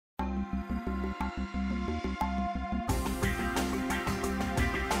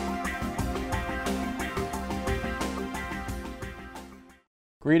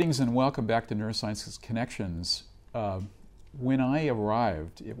Greetings and welcome back to Neurosciences Connections. When I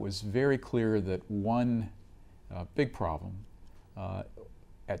arrived, it was very clear that one big problem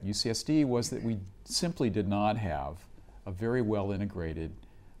at UCSD was that we simply did not have a very well integrated,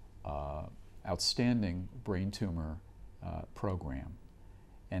 outstanding brain tumor program.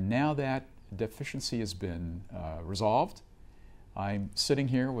 And now that deficiency has been resolved. I'm sitting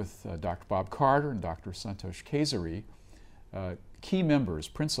here with Dr. Bob Carter and Dr. Santosh Kesari, key members,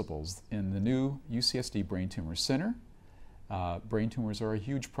 principals in the new UCSD Brain Tumor Center. Brain tumors are a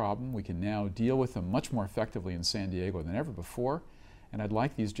huge problem. We can now deal with them much more effectively in San Diego than ever before. And I'd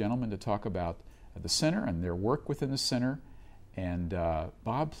like these gentlemen to talk about the center and their work within the center. And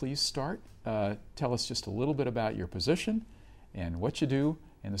Bob, please start. Tell us just a little bit about your position and what you do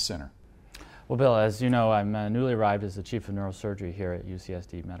in the center. Well, Bill, as you know, I'm newly arrived as the Chief of Neurosurgery here at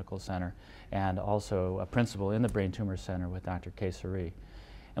UCSD Medical Center and also a principal in the Brain Tumor Center with Dr. Kesari.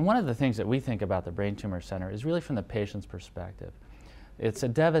 And one of the things that we think about the Brain Tumor Center is really from the patient's perspective. It's a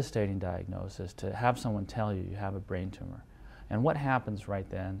devastating diagnosis to have someone tell you you have a brain tumor. And what happens right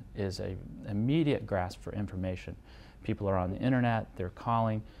then is an immediate grasp for information. People are on the internet, they're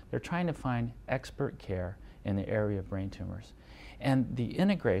calling, they're trying to find expert care in the area of brain tumors. And the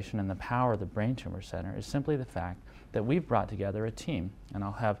integration and the power of the Brain Tumor Center is simply the fact that we've brought together a team. And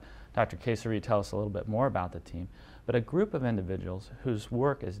I'll have Dr. Kesari tell us a little bit more about the team, but a group of individuals whose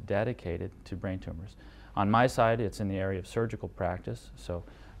work is dedicated to brain tumors. On my side, it's in the area of surgical practice, so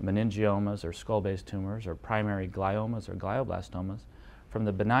meningiomas or skull-based tumors or primary gliomas or glioblastomas. From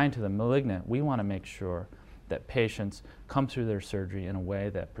the benign to the malignant, we want to make sure that patients come through their surgery in a way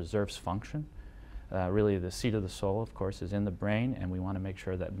that preserves function. Really the seat of the soul, of course, is in the brain, and we want to make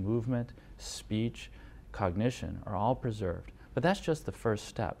sure that movement, speech, cognition are all preserved. But that's just the first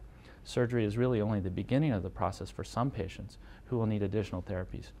step. Surgery is really only the beginning of the process for some patients who will need additional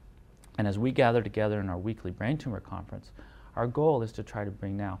therapies. And as we gather together in our weekly brain tumor conference, our goal is to try to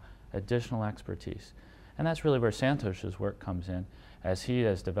bring now additional expertise. And that's really where Santosh's work comes in, as he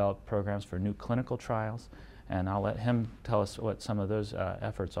has developed programs for new clinical trials. And I'll let him tell us what some of those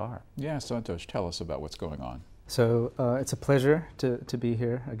efforts are. Yeah, Santosh, tell us about what's going on. So it's a pleasure to be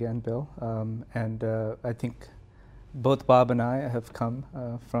here again, Bill. I think both Bob and I have come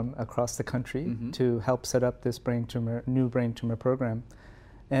from across the country to help set up this new brain tumor program.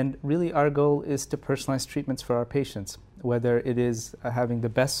 And really our goal is to personalize treatments for our patients, whether it is having the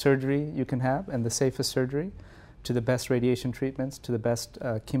best surgery you can have and the safest surgery, to the best radiation treatments, to the best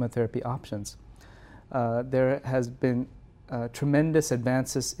chemotherapy options. There has been tremendous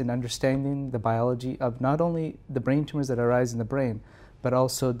advances in understanding the biology of not only the brain tumors that arise in the brain, but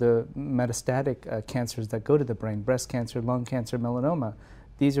also the metastatic cancers that go to the brain, breast cancer, lung cancer, melanoma.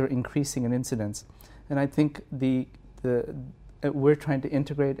 These are increasing in incidence. And I think we're trying to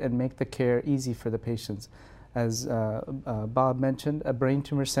integrate and make the care easy for the patients. As Bob mentioned, a brain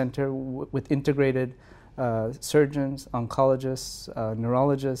tumor center with integrated surgeons, oncologists,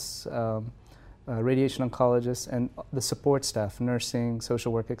 neurologists, radiation oncologists, and the support staff, nursing,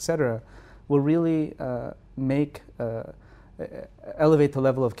 social work, etc., will really elevate the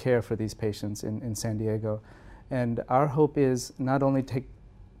level of care for these patients in San Diego. And our hope is not only take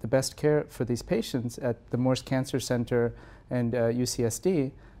the best care for these patients at the Morse Cancer Center and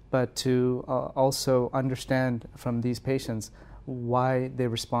UCSD, but to also understand from these patients why they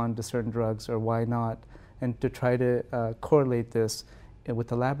respond to certain drugs or why not, and to try to correlate this with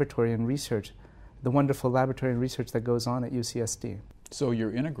the laboratory and research, the wonderful laboratory and research that goes on at UCSD. So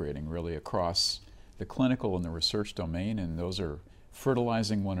you're integrating really across the clinical and the research domain, and those are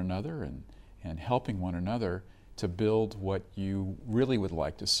fertilizing one another and helping one another to build what you really would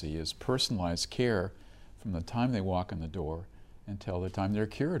like to see as personalized care from the time they walk in the door until the time they're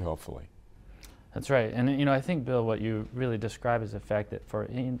cured, hopefully. That's right. And you know, I think, Bill, what you really describe is the fact that for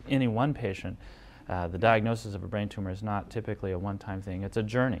any one patient, the diagnosis of a brain tumor is not typically a one-time thing. It's a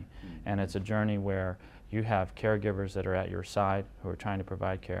journey, and it's a journey where you have caregivers that are at your side who are trying to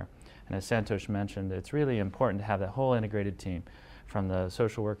provide care. And as Santosh mentioned, it's really important to have that whole integrated team, from the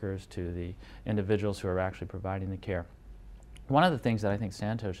social workers to the individuals who are actually providing the care. One of the things that I think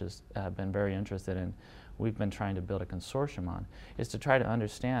Santosh has been very interested in, we've been trying to build a consortium on, is to try to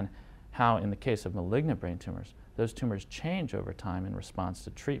understand how, in the case of malignant brain tumors, those tumors change over time in response to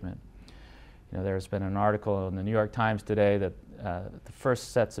treatment. You know, there's been an article in the New York Times today that the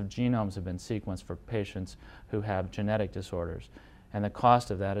first sets of genomes have been sequenced for patients who have genetic disorders, and the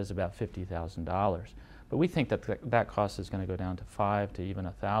cost of that is about $50,000. But we think that that cost is going to go down to $5,000 to even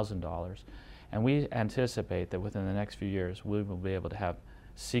 $1,000, and we anticipate that within the next few years we will be able to have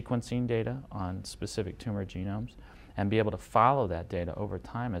sequencing data on specific tumor genomes, and be able to follow that data over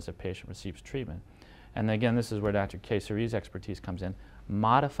time as a patient receives treatment. And again, this is where Dr. Kesari's expertise comes in.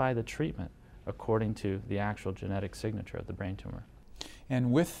 Modify the treatment according to the actual genetic signature of the brain tumor.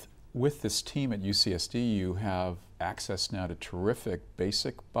 And with this team at UCSD, you have access now to terrific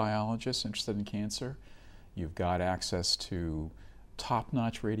basic biologists interested in cancer. You've got access to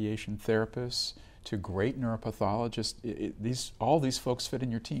top-notch radiation therapists, to great neuropathologists. All these folks fit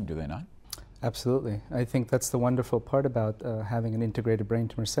in your team, do they not? Absolutely. I think that's the wonderful part about having an integrated brain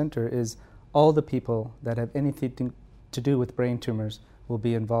tumor center is all the people that have anything to do with brain tumors will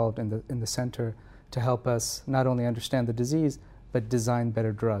be involved in the center to help us not only understand the disease, but design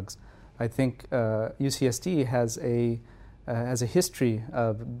better drugs. I think UCSD has a history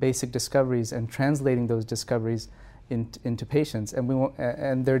of basic discoveries and translating those discoveries into patients,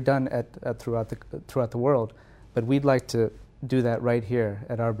 and they're done throughout the world. But we'd like to do that right here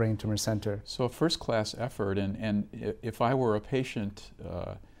at our brain tumor center. So a first-class effort, and if I were a patient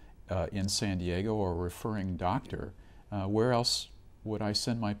in San Diego or a referring doctor, where else would I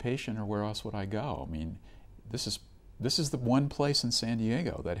send my patient, or where else would I go? I mean, this is the one place in San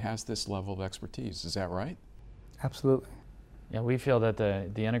Diego that has this level of expertise. Is that right? Absolutely. Yeah, we feel that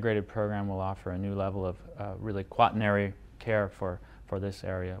the integrated program will offer a new level of really quaternary care for this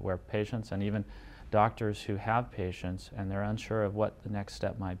area, where patients and even doctors who have patients and they're unsure of what the next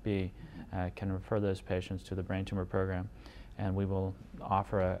step might be can refer those patients to the brain tumor program. And we will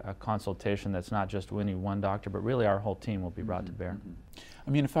offer a consultation that's not just any one doctor, but really our whole team will be brought to bear. I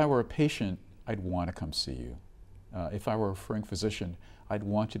mean, if I were a patient, I'd want to come see you. If I were a referring physician, I'd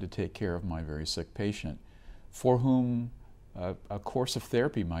want you to take care of my very sick patient, for whom a course of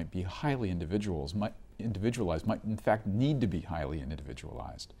therapy might be highly individualized, might in fact need to be highly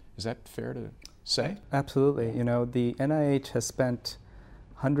individualized. Is that fair to say? Absolutely. You know, the NIH has spent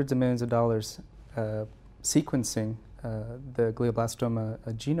hundreds of millions of dollars sequencing the glioblastoma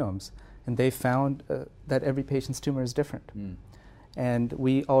genomes, and they found that every patient's tumor is different. And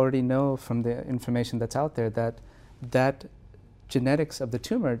we already know from the information that's out there that genetics of the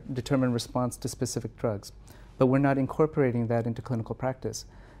tumor determine response to specific drugs. But we're not incorporating that into clinical practice.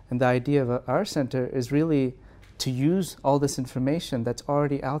 And the idea of our center is really to use all this information that's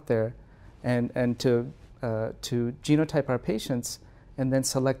already out there and to genotype our patients and then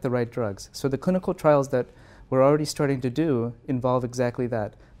select the right drugs. So the clinical trials that we're already starting to do involve exactly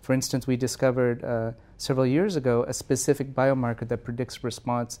that. For instance, we discovered several years ago a specific biomarker that predicts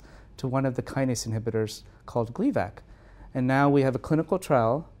response to one of the kinase inhibitors called Gleevec. And now we have a clinical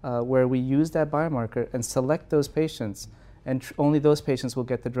trial where we use that biomarker and select those patients, and only those patients will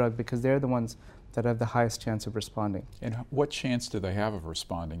get the drug because they're the ones that have the highest chance of responding. And what chance do they have of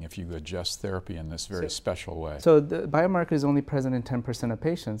responding if you adjust therapy in this very special way? So the biomarker is only present in 10% of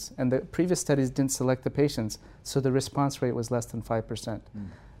patients, and the previous studies didn't select the patients, so the response rate was less than 5%.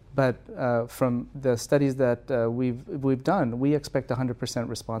 But from the studies that we've done, we expect a 100%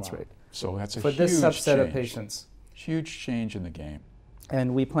 response rate. So that's a for huge this subset change. of patients. Huge change in the game.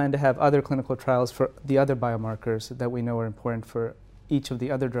 And we plan to have other clinical trials for the other biomarkers that we know are important for each of the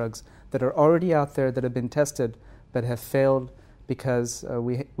other drugs that are already out there that have been tested but have failed because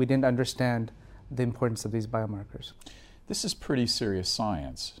we didn't understand the importance of these biomarkers. This is pretty serious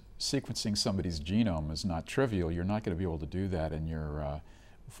science. Sequencing somebody's genome is not trivial. You're not going to be able to do that in your,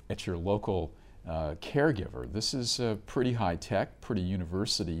 at your local caregiver. This is a pretty high-tech, pretty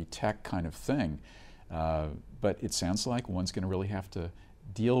university tech kind of thing. But it sounds like one's going to really have to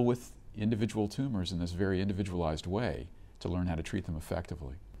deal with individual tumors in this very individualized way to learn how to treat them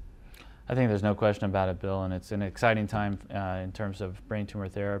effectively. I think there's no question about it, Bill, and it's an exciting time in terms of brain tumor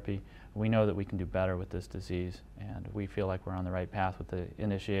therapy. We know that we can do better with this disease, and we feel like we're on the right path with the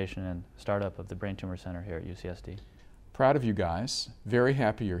initiation and startup of the Brain Tumor Center here at UCSD. Proud of you guys. Very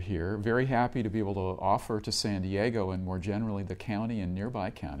happy you're here. Very happy to be able to offer to San Diego and more generally the county and nearby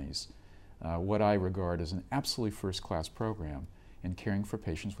counties what I regard as an absolutely first-class program in caring for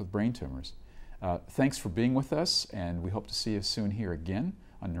patients with brain tumors. Thanks for being with us, and we hope to see you soon here again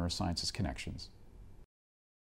on Neurosciences Connections.